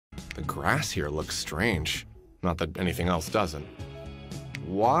The grass here looks strange. Not that anything else doesn't.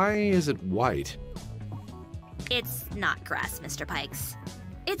 Why is it white? It's not grass, Mr. Pikes.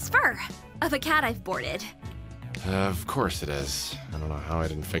 It's fur of a cat I've boarded. Of course it is. I don't know how I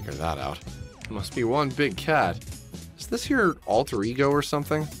didn't figure that out. It must be one big cat. Is this your alter ego or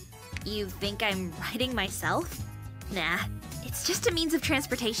something? You think I'm riding myself? Nah, it's just a means of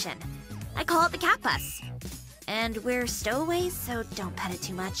transportation. I call it the cat bus. And we're stowaways, so don't pet it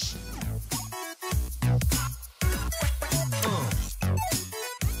too much.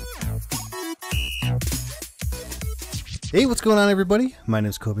 Hey, what's going on, everybody? My name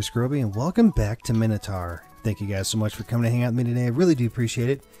is Kobe Scroby, and welcome back to Minotaur. Thank you guys so much for coming to hang out with me today. I really do appreciate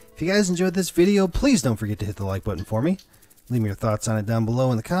it. If you guys enjoyed this video, please don't forget to hit the like button for me. Leave me your thoughts on it down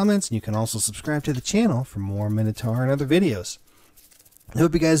below in the comments, and you can also subscribe to the channel for more Minotaur and other videos. I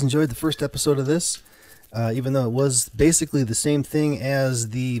hope you guys enjoyed the first episode of this, even though it was basically the same thing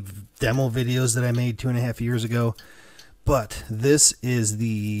as the demo videos that I made 2.5 years ago. But this is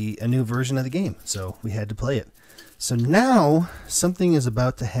a new version of the game, so we had to play it. So now something is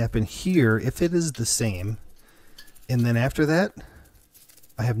about to happen here, if it is the same, and then after that,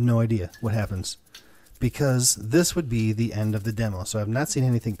 I have no idea what happens, because this would be the end of the demo. So I've not seen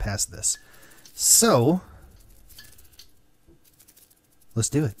anything past this. So let's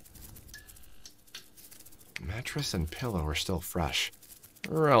do it. Mattress and pillow are still fresh,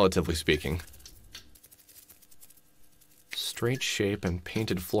 relatively speaking. Straight shape and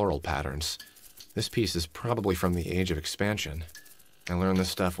painted floral patterns. This piece is probably from the age of expansion. I learned this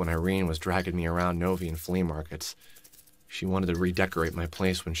stuff when Irene was dragging me around Novian flea markets. She wanted to redecorate my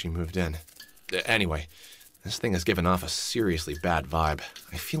place when she moved in. Anyway, this thing has given off a seriously bad vibe.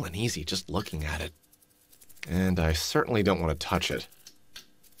 I feel uneasy just looking at it. And I certainly don't want to touch it.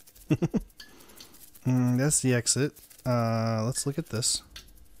 That's the exit. Let's look at this.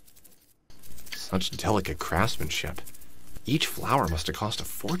 Such delicate craftsmanship. Each flower must have cost a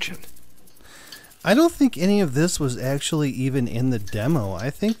fortune. I don't think any of this was actually even in the demo. I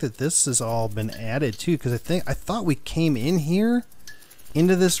think that this has all been added too, because I thought we came in here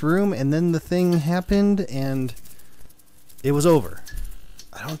into this room and then the thing happened and it was over.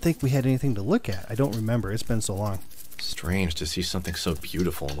 I don't think we had anything to look at. I don't remember. It's been so long. Strange to see something so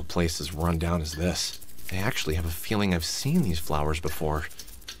beautiful in a place as run down as this. I actually have a feeling I've seen these flowers before.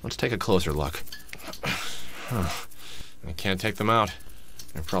 Let's take a closer look. I can't take them out.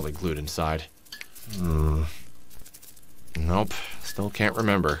 They're probably glued inside. Nope, still can't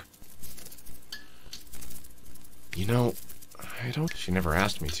remember. You know, she never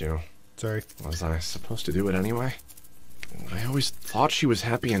asked me to. Sorry. Was I supposed to do it anyway? I always thought she was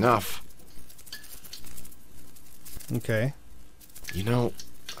happy enough. Okay. You know,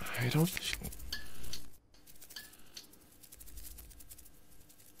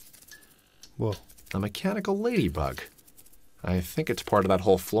 Whoa. A mechanical ladybug. I think it's part of that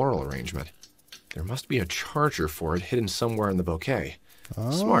whole floral arrangement. There must be a charger for it hidden somewhere in the bouquet.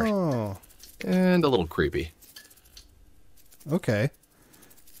 Oh. Smart. And a little creepy. Okay.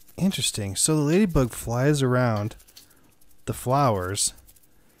 Interesting. So the ladybug flies around the flowers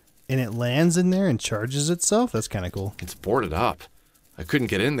and it lands in there and charges itself? That's kind of cool. It's boarded up. I couldn't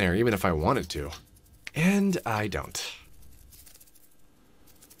get in there even if I wanted to. And I don't.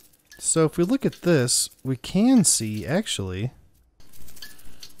 So if we look at this, we can see, actually,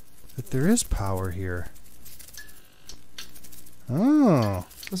 that there is power here. Oh.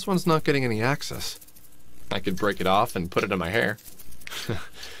 This one's not getting any access. I could break it off and put it in my hair.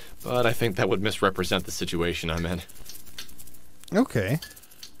 But I think that would misrepresent the situation I'm in. Okay.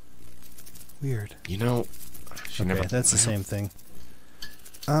 Weird. You know, she never... That's the same thing.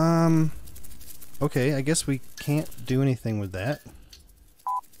 Okay, I guess we can't do anything with that.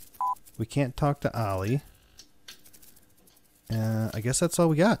 We can't talk to Ollie. I guess that's all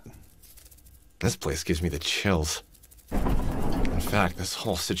we got. This place gives me the chills. In fact, this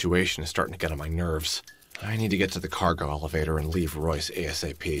whole situation is starting to get on my nerves. I need to get to the cargo elevator and leave Royce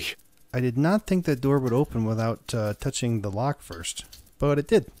ASAP. I did not think that door would open without touching the lock first, but it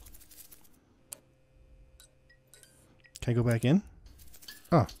did. Can I go back in?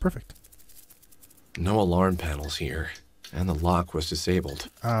 Oh, perfect. No alarm panels here, and the lock was disabled.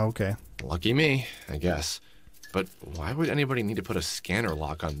 Ah, okay. Lucky me, I guess. But why would anybody need to put a scanner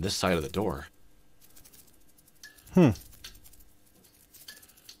lock on this side of the door?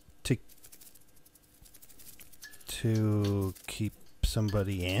 To keep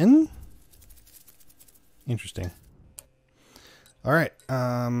somebody in? Interesting. All right.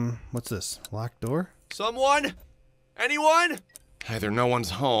 What's this? Locked door? Someone? Anyone? Either no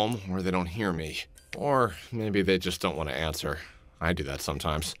one's home, or they don't hear me. Or maybe they just don't want to answer. I do that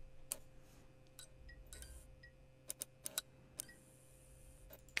sometimes.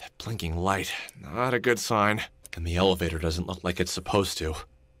 Blinking light, not a good sign. And the elevator doesn't look like it's supposed to.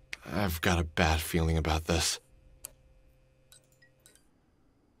 I've got a bad feeling about this.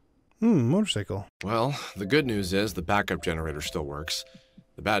 Motorcycle. Well, the good news is the backup generator still works.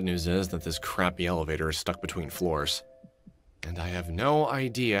 The bad news is that this crappy elevator is stuck between floors. And I have no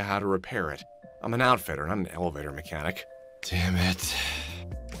idea how to repair it. I'm an outfitter, not an elevator mechanic. Damn it.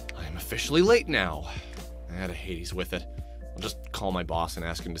 I'm officially late now. I had a Hades with it. I'll just call my boss and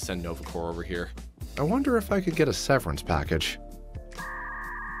ask him to send Novacore over here. I wonder if I could get a severance package.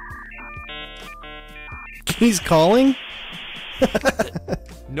 He's calling?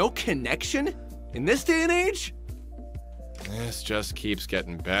 No connection? In this day and age? This just keeps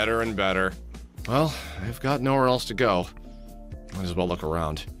getting better and better. Well, I've got nowhere else to go. Might as well look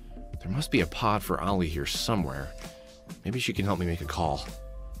around. There must be a pod for Ollie here somewhere. Maybe she can help me make a call.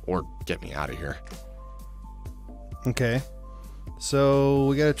 Or get me out of here. Okay. So,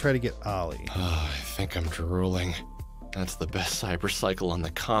 we gotta try to get Ollie. I think I'm drooling. That's the best cybercycle on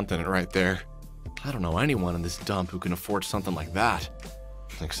the continent right there. I don't know anyone in this dump who can afford something like that.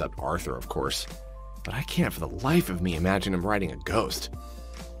 Except Arthur, of course. But I can't for the life of me imagine him riding a ghost.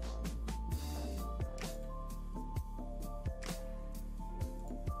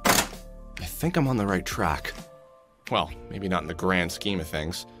 I think I'm on the right track. Well, maybe not in the grand scheme of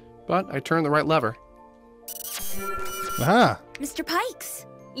things, but I turned the right lever. Aha! Mr. Pikes,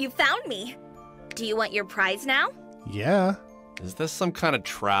 you found me. Do you want your prize now? Yeah. Is this some kind of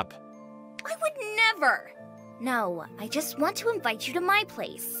trap? I would never. No, I just want to invite you to my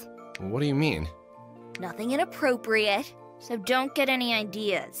place. What do you mean? Nothing inappropriate, so don't get any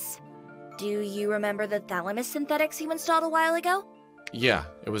ideas. Do you remember the thalamus synthetics you installed a while ago? Yeah,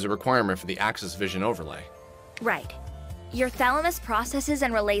 it was a requirement for the Axis Vision overlay. Right. Your thalamus processes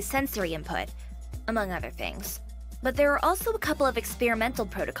and relays sensory input, among other things. But there are also a couple of experimental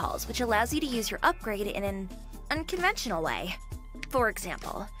protocols which allows you to use your upgrade in an unconventional way. For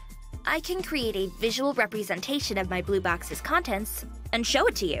example, I can create a visual representation of my blue box's contents and show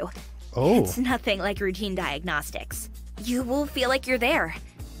it to you. Oh. It's nothing like routine diagnostics. You will feel like you're there.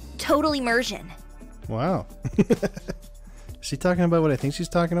 Total immersion. Wow. Is she talking about what I think she's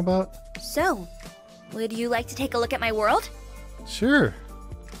talking about? So, would you like to take a look at my world? Sure.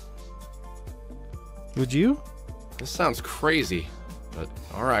 Would you? This sounds crazy, but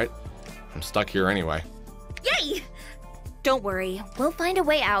alright. I'm stuck here anyway. Yay! Don't worry, we'll find a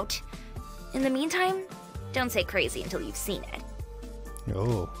way out. In the meantime, don't say crazy until you've seen it.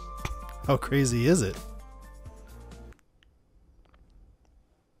 Oh. How crazy is it?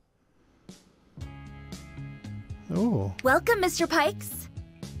 Oh. Welcome, Mr. Pikes.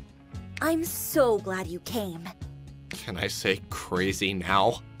 I'm so glad you came. Can I say crazy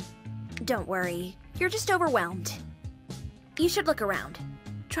now? Don't worry, you're just overwhelmed. You should look around.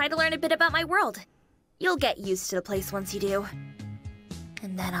 Try to learn a bit about my world. You'll get used to the place once you do.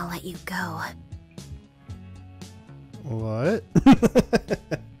 And then I'll let you go. What?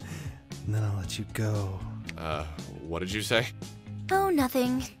 And then I'll let you go. What did you say? Oh,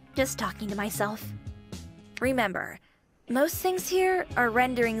 nothing. Just talking to myself. Remember, most things here are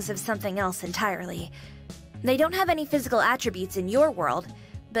renderings of something else entirely. They don't have any physical attributes in your world,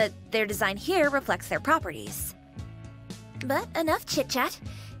 but their design here reflects their properties. But enough chit-chat.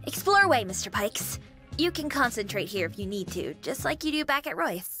 Explore away, Mr. Pikes. You can concentrate here if you need to, just like you do back at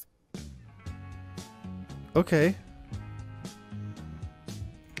Royce. Okay.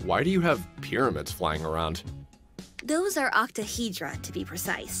 Why do you have pyramids flying around? Those are octahedra, to be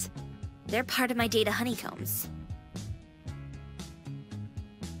precise. They're part of my data honeycombs.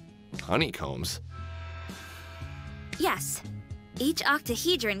 Honeycombs? Yes. Each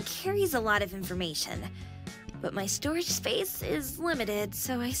octahedron carries a lot of information. But my storage space is limited,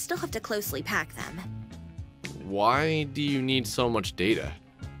 so I still have to closely pack them. Why do you need so much data?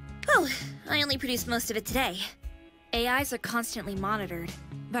 Oh, I only produced most of it today. AIs are constantly monitored,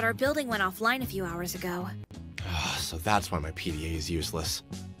 but our building went offline a few hours ago. So that's why my PDA is useless.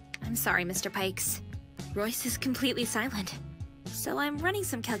 I'm sorry, Mr. Pikes. Royce is completely silent, so I'm running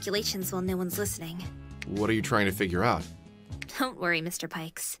some calculations while no one's listening. What are you trying to figure out? Don't worry, Mr.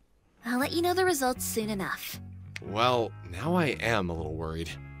 Pikes. I'll let you know the results soon enough. Well, now I am a little worried.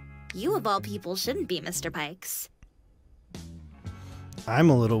 You of all people shouldn't be, Mr. Pikes.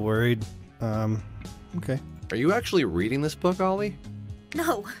 I'm a little worried. Okay. Are you actually reading this book, Ollie?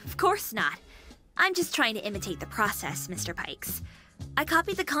 No, of course not. I'm just trying to imitate the process, Mr. Pikes. I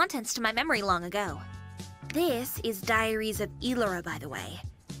copied the contents to my memory long ago. This is Diaries of Elora, by the way.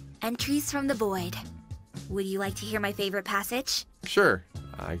 Entries from the Void. Would you like to hear my favorite passage? Sure,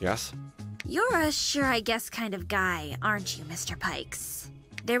 I guess. You're a sure I guess kind of guy, aren't you, Mr. Pikes?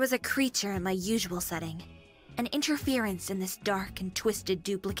 There was a creature in my usual setting, an interference in this dark and twisted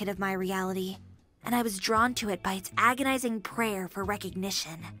duplicate of my reality, and I was drawn to it by its agonizing prayer for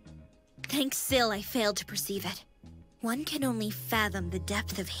recognition. Thanks still, I failed to perceive it. One can only fathom the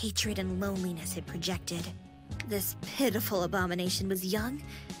depth of hatred and loneliness it projected. This pitiful abomination was young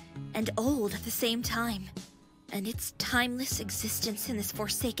and old at the same time, and its timeless existence in this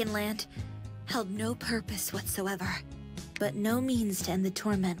forsaken land held no purpose whatsoever. But no means to end the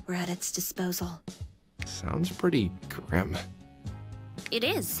torment were at its disposal. Sounds pretty grim. It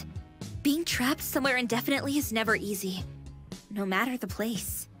is. Being trapped somewhere indefinitely is never easy, no matter the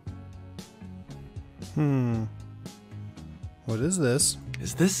place. What is this?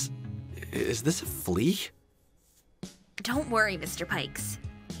 Is this a flea? Don't worry, Mr. Pikes.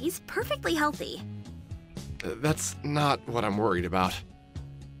 He's perfectly healthy. That's not what I'm worried about.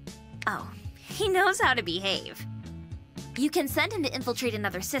 Oh, he knows how to behave. You can send him to infiltrate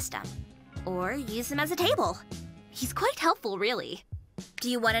another system, or use him as a table. He's quite helpful, really. Do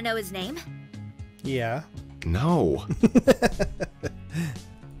you want to know his name? Yeah. No.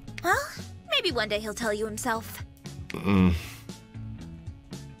 Well, maybe one day he'll tell you himself.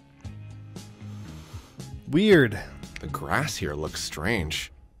 Weird. The grass here looks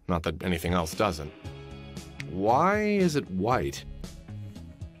strange. Not that anything else doesn't. Why is it white?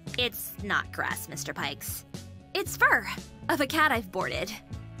 It's not grass, Mr. Pikes. It's fur of a cat I've boarded.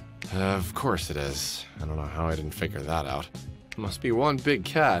 Of course it is. I don't know how I didn't figure that out. Must be one big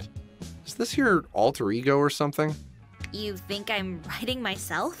cat. Is this your alter ego or something? You think I'm riding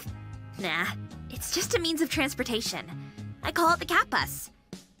myself? Nah, it's just a means of transportation. I call it the cat bus.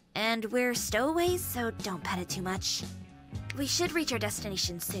 And we're stowaways, so don't pet it too much. We should reach our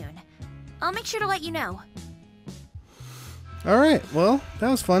destination soon. I'll make sure to let you know. Alright, well, that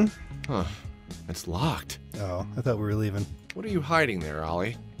was fun. Huh. It's locked. Oh, I thought we were leaving. What are you hiding there,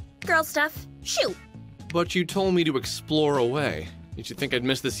 Ollie? Girl stuff. Shoot! But you told me to explore away. Did you think I'd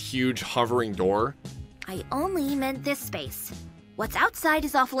miss this huge hovering door? I only meant this space. What's outside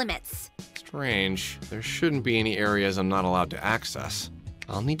is off limits. Strange. There shouldn't be any areas I'm not allowed to access.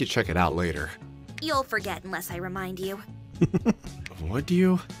 I'll need to check it out later. You'll forget unless I remind you. Would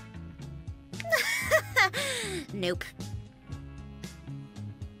you? Nope.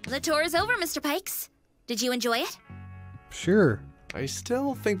 The tour is over, Mr. Pikes. Did you enjoy it? Sure. I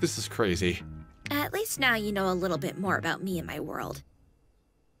still think this is crazy. At least now you know a little bit more about me and my world.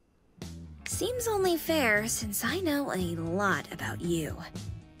 Seems only fair since I know a lot about you.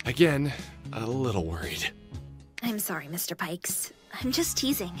 Again, a little worried. I'm sorry, Mr. Pikes. I'm just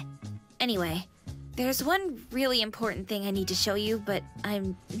teasing. Anyway, there's one really important thing I need to show you, but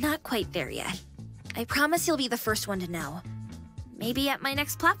I'm not quite there yet. I promise you'll be the first one to know. Maybe at my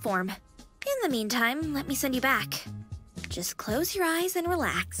next platform. In the meantime, let me send you back. Just close your eyes and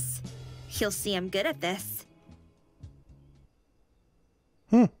relax. You'll see I'm good at this.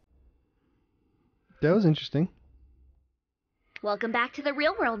 That was interesting. Welcome back to the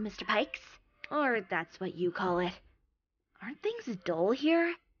real world, Mr. Pikes. Or that's what you call it. Aren't things dull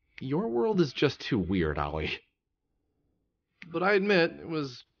here? Your world is just too weird, Ollie. But I admit, it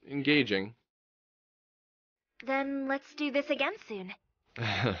was engaging. Then let's do this again soon.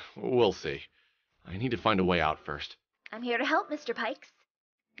 We'll see. I need to find a way out first. I'm here to help, Mr. Pikes.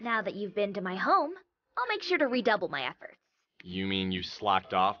 Now that you've been to my home, I'll make sure to redouble my efforts. You mean you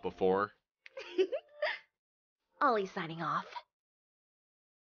slacked off before? Ollie signing off.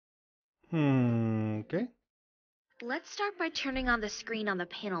 Okay. Let's start by turning on the screen on the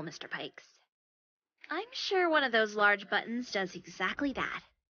panel, Mr. Pikes. I'm sure one of those large buttons does exactly that.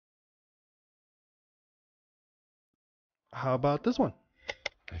 How about this one?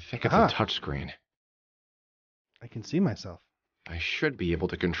 I think it's a touchscreen. I can see myself. I should be able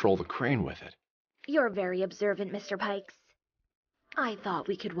to control the crane with it. You're very observant, Mr. Pikes. I thought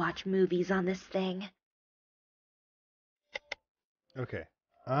we could watch movies on this thing. Okay.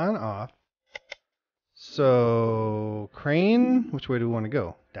 On, off. So, crane, which way do we want to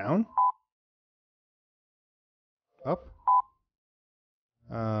go? Down? Up?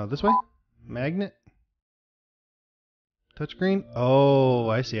 This way? Magnet? Touchscreen? Oh,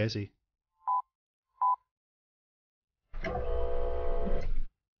 I see, I see.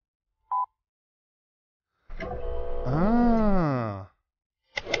 Ah.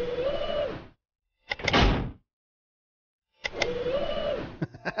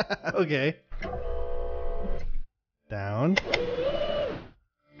 Okay. Down.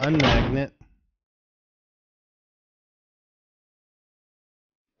 Unmagnet.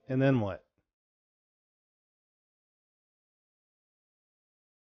 And then what?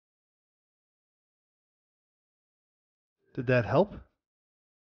 Did that help?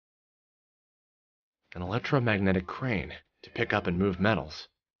 An electromagnetic crane to pick up and move metals.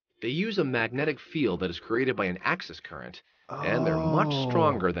 They use a magnetic field that is created by an axis current, and they're much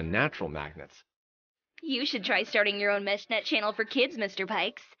stronger than natural magnets. You should try starting your own meshnet channel for kids, Mr.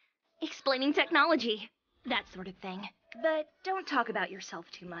 Pikes. Explaining technology, that sort of thing. But don't talk about yourself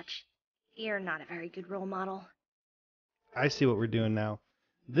too much. You're not a very good role model. I see what we're doing now.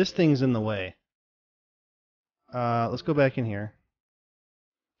 This thing's in the way. Let's go back in here.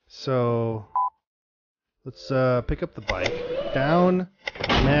 So, let's pick up the bike. Down,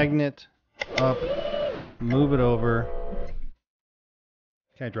 magnet, up, move it over.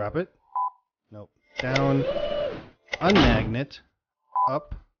 Can I drop it? Nope. Down, unmagnet,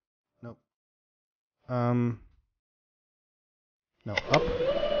 up. Nope. No, up.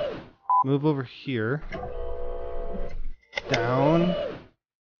 Move over here. Down.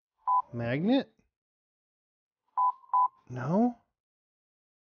 Magnet? No?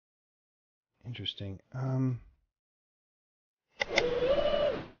 Interesting.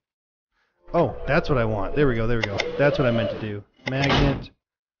 Oh, that's what I want. There we go, there we go. That's what I meant to do. Magnet.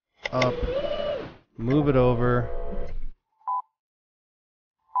 Up. Move it over.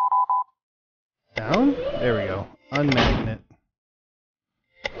 Down? There we go. Unmagnet.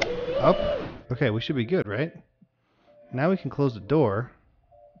 Up. Okay, we should be good, right? Now we can close the door.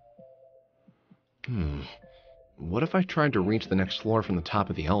 What if I tried to reach the next floor from the top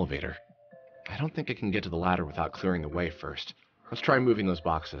of the elevator? I don't think I can get to the ladder without clearing the way first. Let's try moving those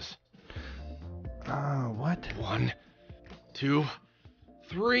boxes. What? 1, 2,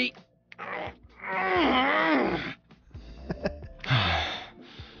 3.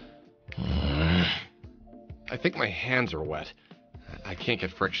 I think my hands are wet. I can't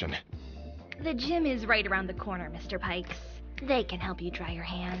get friction. The gym is right around the corner, Mr. Pikes. They can help you dry your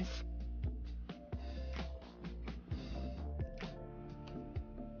hands.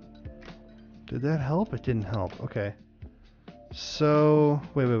 Did that help? It didn't help. Okay. So,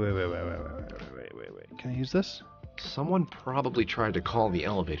 wait. Can I use this? Someone probably tried to call the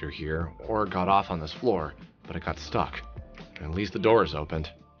elevator here, or got off on this floor, but it got stuck. At least the door is opened.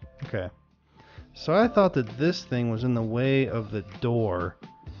 Okay. So I thought that this thing was in the way of the door.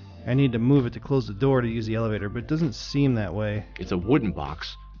 I need to move it to close the door to use the elevator, but it doesn't seem that way. It's a wooden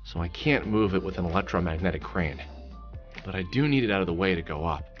box, so I can't move it with an electromagnetic crane. But I do need it out of the way to go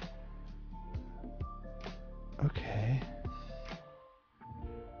up. Okay.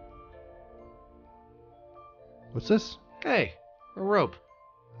 What's this? Hey, a rope.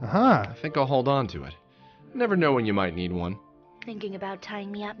 Aha! I think I'll hold on to it. Never know when you might need one. Thinking about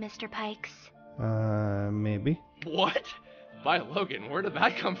tying me up, Mr. Pikes? Maybe. What? By Logan, where did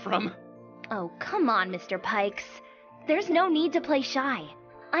that come from? Oh, come on, Mr. Pikes. There's no need to play shy.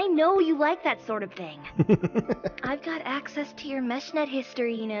 I know you like that sort of thing. I've got access to your meshnet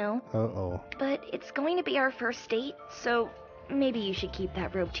history, you know. Uh-oh. But it's going to be our first date, so maybe you should keep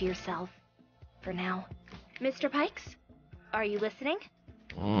that rope to yourself. For now. Mr. Pikes? Are you listening?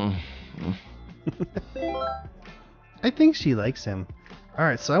 I think she likes him.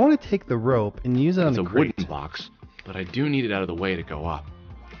 Alright, so I want to take the rope and use it on the crate. It's a wooden box, but I do need it out of the way to go up.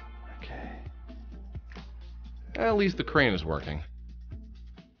 Okay. At least the crane is working.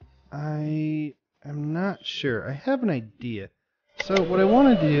 I am not sure. I have an idea. So what I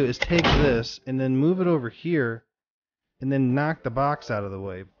want to do is take this and then move it over here and then knock the box out of the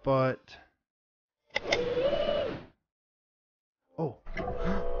way, but... Oh.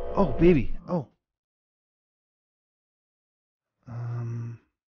 Oh, baby. Oh.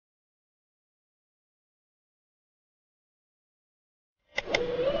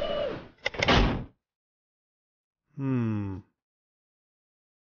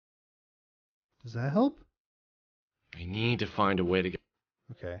 Does that help? I need to find a way to get...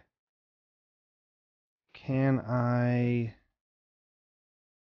 Okay. Can I...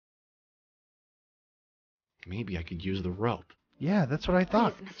 Maybe I could use the rope. Yeah, that's what I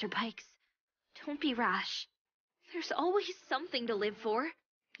thought. Please, Mr. Pikes. Don't be rash. There's always something to live for.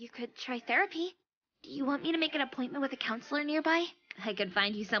 You could try therapy. Do you want me to make an appointment with a counselor nearby? I could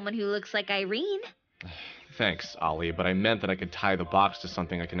find you someone who looks like Irene. Thanks, Ollie, but I meant that I could tie the box to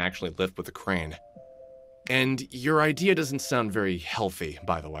something I can actually lift with a crane. And your idea doesn't sound very healthy,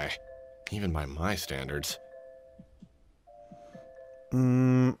 by the way. Even by my standards.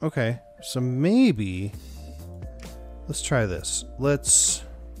 Okay. So maybe... Let's try this. Let's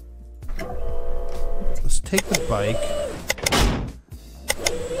take the bike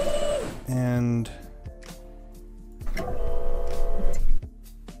and...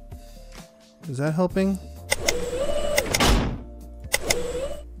 Is that helping?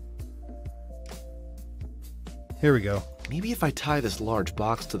 Here we go. Maybe if I tie this large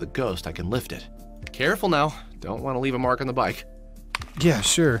box to the ghost, I can lift it. Careful now. Don't want to leave a mark on the bike. Yeah,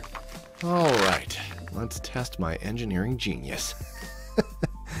 sure. All right. Let's test my engineering genius.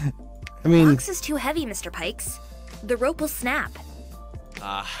 I mean... The box is too heavy, Mr. Pikes. The rope will snap.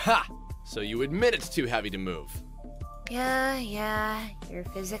 Aha! So you admit it's too heavy to move. Yeah. You're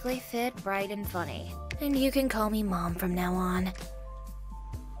physically fit, bright, and funny. And you can call me Mom from now on.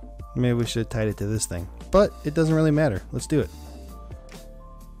 Maybe we should have tied it to this thing. But it doesn't really matter. Let's do it.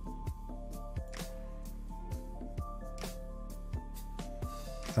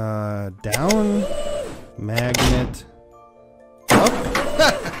 Down. Magnet.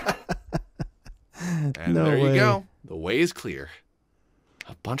 Up. And No there you way. go. The way is clear.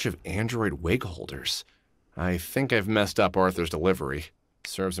 A bunch of Android wig holders. I think I've messed up Arthur's delivery.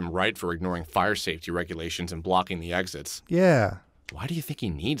 Serves him right for ignoring fire safety regulations and blocking the exits. Yeah. Why do you think he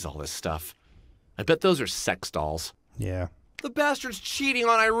needs all this stuff? I bet those are sex dolls. Yeah. The bastard's cheating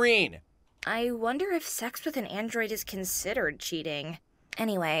on Irene! I wonder if sex with an android is considered cheating.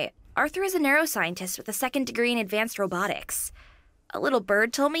 Anyway, Arthur is a neuroscientist with a 2nd degree in advanced robotics. A little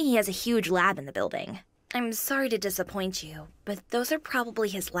bird told me he has a huge lab in the building. I'm sorry to disappoint you, but those are probably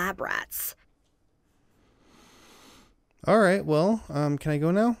his lab rats. All right. Well, can I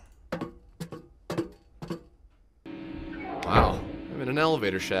go now? Wow, I'm in an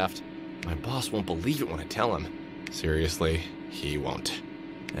elevator shaft. My boss won't believe it when I tell him. Seriously, he won't.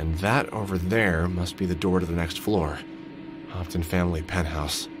 And that over there must be the door to the next floor. Hopton family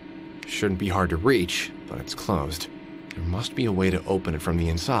penthouse. Shouldn't be hard to reach, but it's closed. There must be a way to open it from the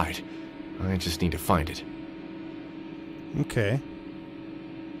inside. I just need to find it. Okay.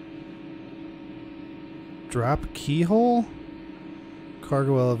 Drop keyhole?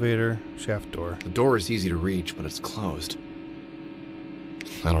 Cargo elevator, shaft door. The door is easy to reach, but it's closed.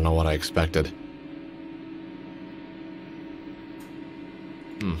 I don't know what I expected.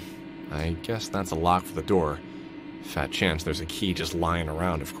 I guess that's a lock for the door. Fat chance there's a key just lying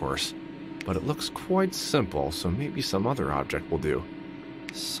around, of course. But it looks quite simple, so maybe some other object will do.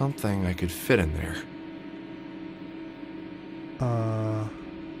 Something I could fit in there.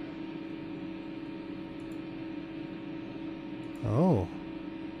 Oh.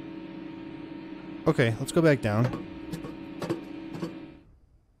 Okay, let's go back down.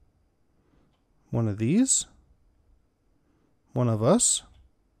 One of these? One of us?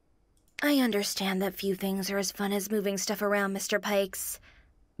 I understand that few things are as fun as moving stuff around, Mr. Pikes.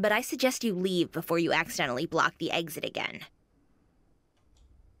 But I suggest you leave before you accidentally block the exit again.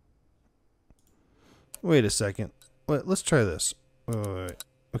 Wait a second. Wait, let's try this. Wait.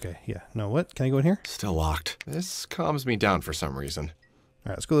 Okay, yeah. No, what? Can I go in here? Still locked. This calms me down for some reason.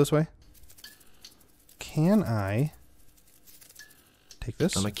 Alright, let's go this way. Can I take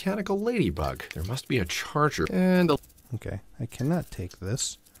this? A mechanical ladybug. There must be a charger and a... Okay, I cannot take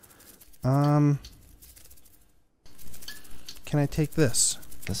this. Can I take this?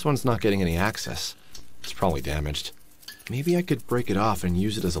 This one's not getting any access. It's probably damaged. Maybe I could break it off and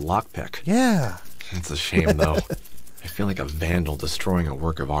use it as a lockpick. Yeah. It's a shame, though. I feel like a vandal destroying a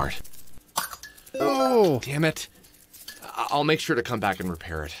work of art. Oh! Damn it. I'll make sure to come back and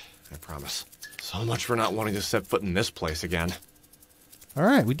repair it. I promise. So much for not wanting to set foot in this place again.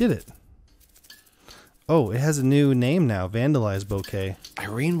 Alright, we did it. Oh, it has a new name now, Vandalized Bouquet.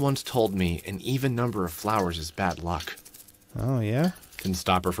 Irene once told me an even number of flowers is bad luck. Oh, yeah? Didn't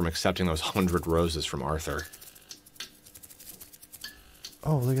stop her from accepting those 100 roses from Arthur.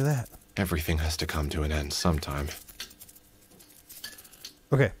 Oh, look at that. Everything has to come to an end sometime.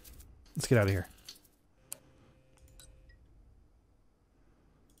 Okay, let's get out of here.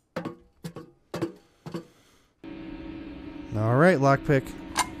 Alright, lockpick.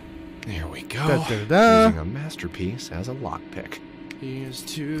 There we go. Da-da-da-da. Using a masterpiece as a lockpick. Here's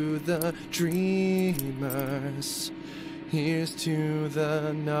to the dreamers. Here's to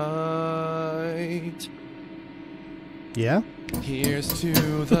the night. Yeah? Here's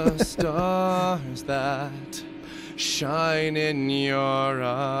to the stars that shine in your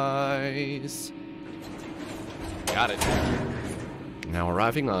eyes. Got it. Now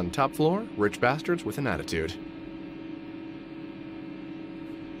arriving on top floor, rich bastards with an attitude.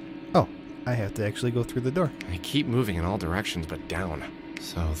 Oh, I have to actually go through the door. I keep moving in all directions but down.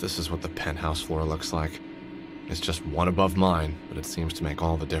 So this is what the penthouse floor looks like. It's just one above mine, but it seems to make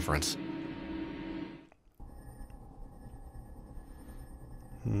all the difference.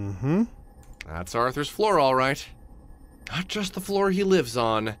 Mm-hmm. That's Arthur's floor, all right. Not just the floor he lives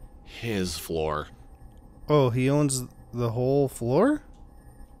on, his floor. Oh, he owns the whole floor?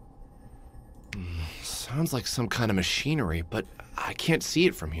 Sounds like some kind of machinery, but I can't see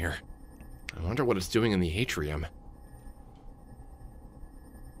it from here. I wonder what it's doing in the atrium.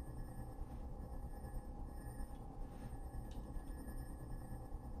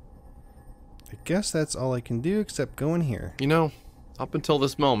 guess that's all I can do except go in here. You know, up until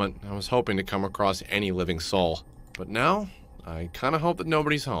this moment, I was hoping to come across any living soul. But now, I kind of hope that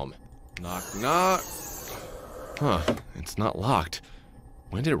nobody's home. Knock, knock. Huh, it's not locked.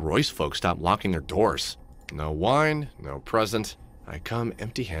 When did Roy's folks stop locking their doors? No wine, no present. I come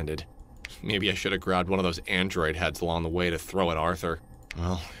empty-handed. Maybe I should have grabbed one of those android heads along the way to throw at Arthur.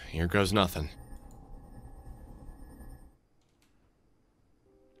 Well, here goes nothing.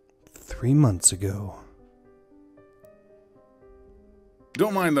 3 months ago.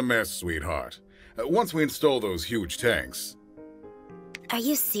 Don't mind the mess, sweetheart. Once we install those huge tanks... Are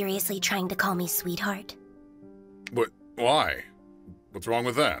you seriously trying to call me sweetheart? But why? What's wrong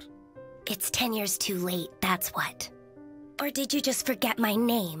with that? It's 10 years too late, that's what. Or did you just forget my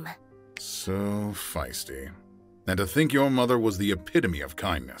name? So feisty. And to think your mother was the epitome of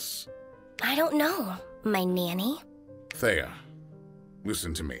kindness. I don't know, my nanny. Thea,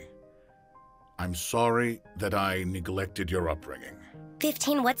 listen to me. I'm sorry that I neglected your upbringing.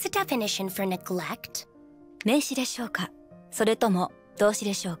 15, what's the definition for neglect? 名詞でしょうかそれとも動詞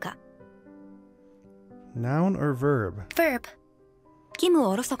でしょうか Noun or verb? Verb. 義務を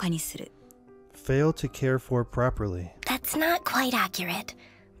おろそかにする Fail to care for properly. That's not quite accurate.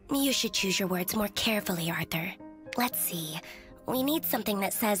 You should choose your words more carefully, Arthur. Let's see. We need something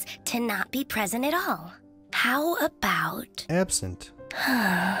that says to not be present at all. How about... Absent.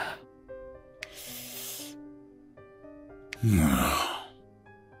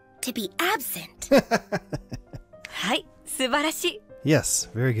 To be absent. はい素晴らしい Yes,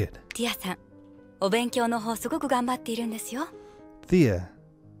 very good. ティアさんお勉強の方すごく頑張っているんですよ Thea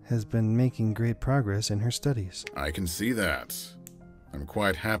has been making great progress in her studies. I can see that. I'm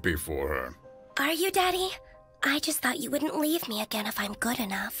quite happy for her. Are you, Daddy? I just thought you wouldn't leave me again if I'm good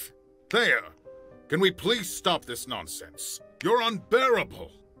enough. Thea, can we please stop this nonsense? You're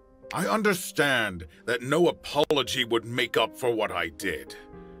unbearable. I understand that no apology would make up for what I did.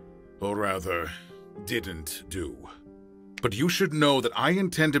 Or rather, didn't do. But you should know that I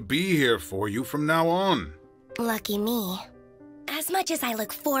intend to be here for you from now on. Lucky me. As much as I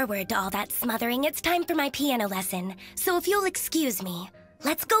look forward to all that smothering, it's time for my piano lesson. So if you'll excuse me,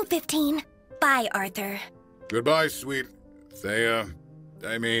 let's go, 15. Bye, Arthur. Goodbye, sweet Thea.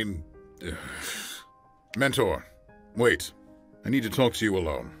 I mean... Mentor, wait. I need to talk to you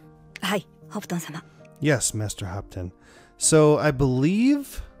alone. はいホプトン様 Yes, Master Hopton. So I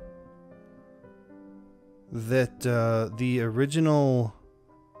believe that the original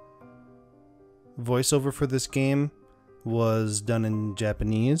voiceover for this game was done in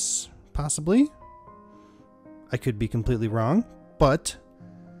Japanese, possibly. I could be completely wrong, but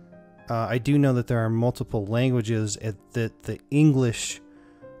I do know that there are multiple languages that the English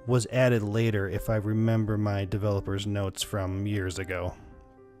was added later, if I remember my developer's notes from years ago.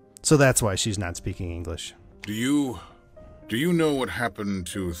 So that's why she's not speaking English. Do you know what happened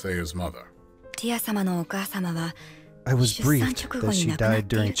to Thea's mother? ティア様のお母様は I was 出産 briefed 直後 that に she 亡くなっ died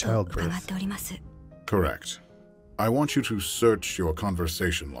てい during ると伺っ childbirth. ております Correct. I want you to search your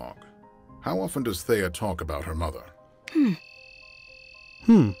conversation log. How often does Thea talk about her mother?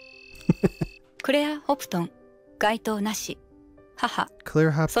 クレア・ホプトン該当なし母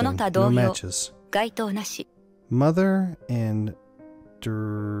Claire その Hopton, 他 no 同様 matches. 該当なし Mother and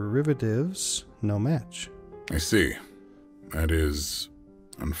derivatives, no match. I see. That is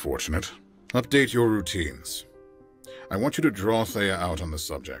unfortunate. Update your routines. I want you to draw Thea out on the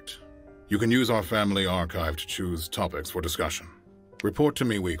subject. You can use our family archive to choose topics for discussion. Report to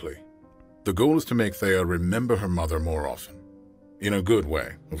me weekly. The goal is to make Thea remember her mother more often. In a good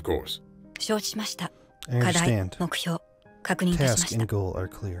way, of course. 承知しました I 課題 understand. 目標確認いたしま Task し and た goal are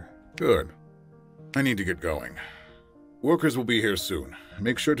clear. Good. I need to get going. Workers will be here soon.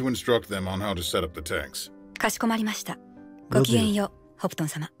 Make sure to instruct them on how to set up the tanks. かしこまりましたご Will きげん do. ようホプトン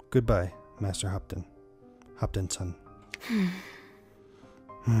様 Goodbye, Master Hopton. Hopton-san.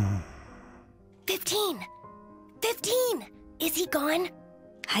 15! 15! Is he gone?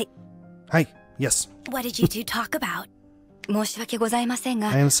 はい Hi. Yes. What did you two talk about? 申し訳ございませんが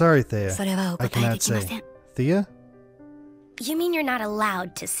I am sorry, Thea. それはお I 答えで cannot きませ say. ん Thea? You mean you're not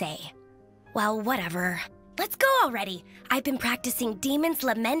allowed to say? Well, whatever. Let's go already. I've been practicing Demon's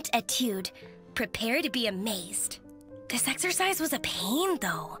Lament Etude. Prepare to be amazed. This exercise was a pain,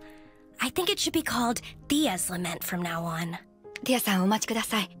 though. I think it should be called Thea's Lament from now on. ティアさんお待ちくだ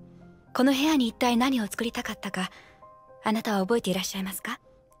さいこの部屋に一体何を作りたかったかあなたは覚えていらっしゃいますか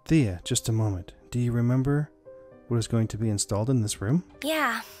Thea, just a moment. Do you remember what is going to be installed in this room?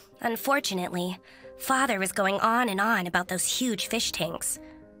 Yeah, unfortunately. Father was going on and on about those huge fish tanks.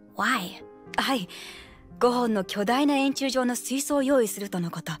 Why? はい5本の巨大な円柱状の水槽を用意するとの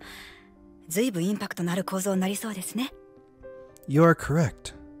ことずいぶんインパクトのある構造になりそうですね。 You are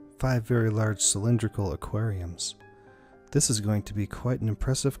correct. 5 very large cylindrical aquariums. This is going to be quite an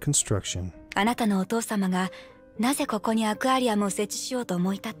impressive construction. あなたのお父様がなぜここにアクアリアムを設置しようと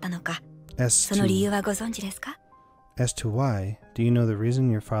思い立ったのか、その理由はご存知ですか？ As to why, do you know the reason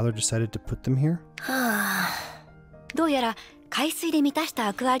your father decided to put them here? どうやら海水で満たした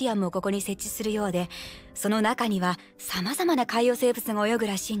アクアリアムをここに設置するようで、その中には様々な海洋生物が泳ぐ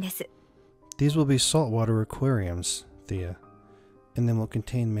らしいんです。 These will be saltwater aquariums, Thea, and they will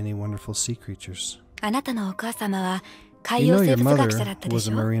contain many wonderful sea creatures. あなたのお母様は海 You 洋 know 生 your 物学 mother 者だったで was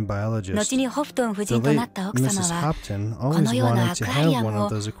し a ょ。 marine biologist. 後にホプトン夫 The 人とな late った奥様 Mrs. は Hopton こ always のような wanted ア to クアリ have ア one ムを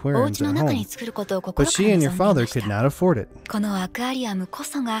of those お aquariums 家の at 中に home, 作ることを心 but から she and 望 your んでい father まし could た。 not afford it. このアクアリアムこ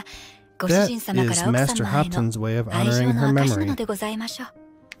そがご主 That 人様か is ら奥 Master 様への Hopton's way of 愛 honoring 情 her の証な memory. のでございましょう。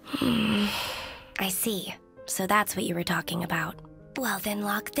 I see. So that's what you were talking about. Well, then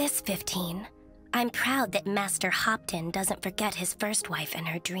lock this, 15. I'm proud that Master Hopton doesn't forget his first wife and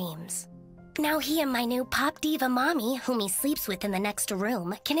her dreams. Now he and my new pop diva mommy, whom he sleeps with in the next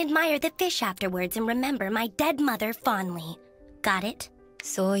room, can admire the fish afterwards and remember my dead mother fondly. Got it?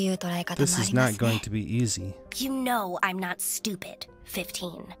 そういう捉え方も This あ is りま not す going ね。 to be easy. You know I'm not stupid,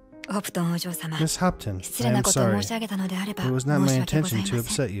 15. ホプトンお嬢様、 Miss Hopton, 失 I 礼な am ことを sorry. 申し上げたのであれば It 申 was not し my 訳ござ intention い to ま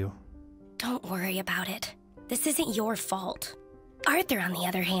せん。 upset you. Don't worry about it. This isn't your fault. Arthur, on the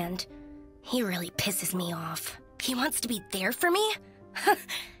other hand, he really pisses me off. He wants to be there for me?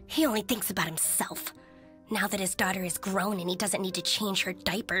 He only thinks about himself. Now that his daughter is grown and he doesn't need to change her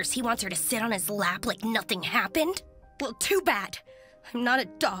diapers, he wants her to sit on his lap like nothing happened? Well, too bad. I'm not a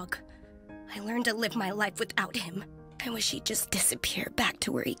dog. I learned to live my life without him. I wish he'd just disappear back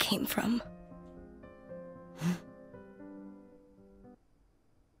to where he came from.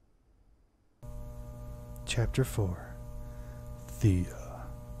 Chapter 4. Thea.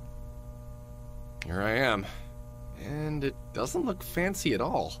 Here I am. And it doesn't look fancy at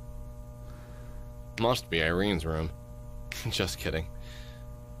all. Must be Irene's room. Just kidding.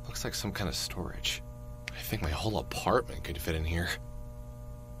 Looks like some kind of storage. I think my whole apartment could fit in here.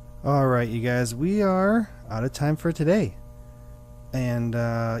 Alright, you guys, we are out of time for today. And,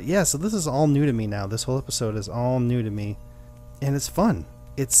 yeah, so this is all new to me now. This whole episode is all new to me. And it's fun.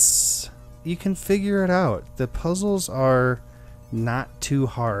 You can figure it out. The puzzles are not too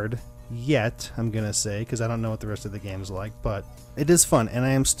hard yet, I'm gonna say, because I don't know what the rest of the game is like, but it is fun, and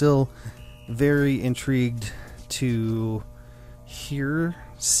I am still very intrigued to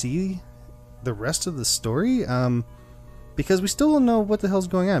see the rest of the story, because we still don't know what the hell's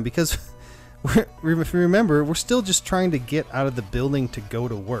going on, because if you remember, we're still just trying to get out of the building to go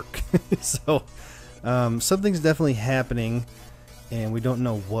to work. So something's definitely happening, and we don't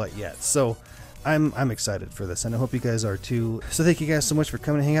know what yet. So I'm excited for this, and I hope you guys are too. So thank you guys so much for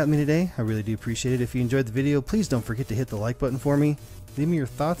coming to hang out with me today. I really do appreciate it. If you enjoyed the video, please don't forget to hit the like button for me. Leave me your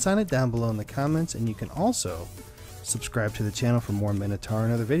thoughts on it down below in the comments, and you can also subscribe to the channel for more Minotaur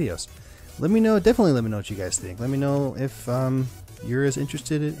and other videos. Let me know, definitely let me know what you guys think. Let me know if you're as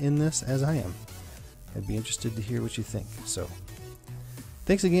interested in this as I am. I'd be interested to hear what you think. So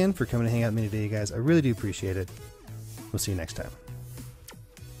thanks again for coming to hang out with me today, guys. I really do appreciate it. We'll see you next time.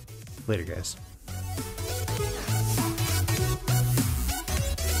 Later, guys.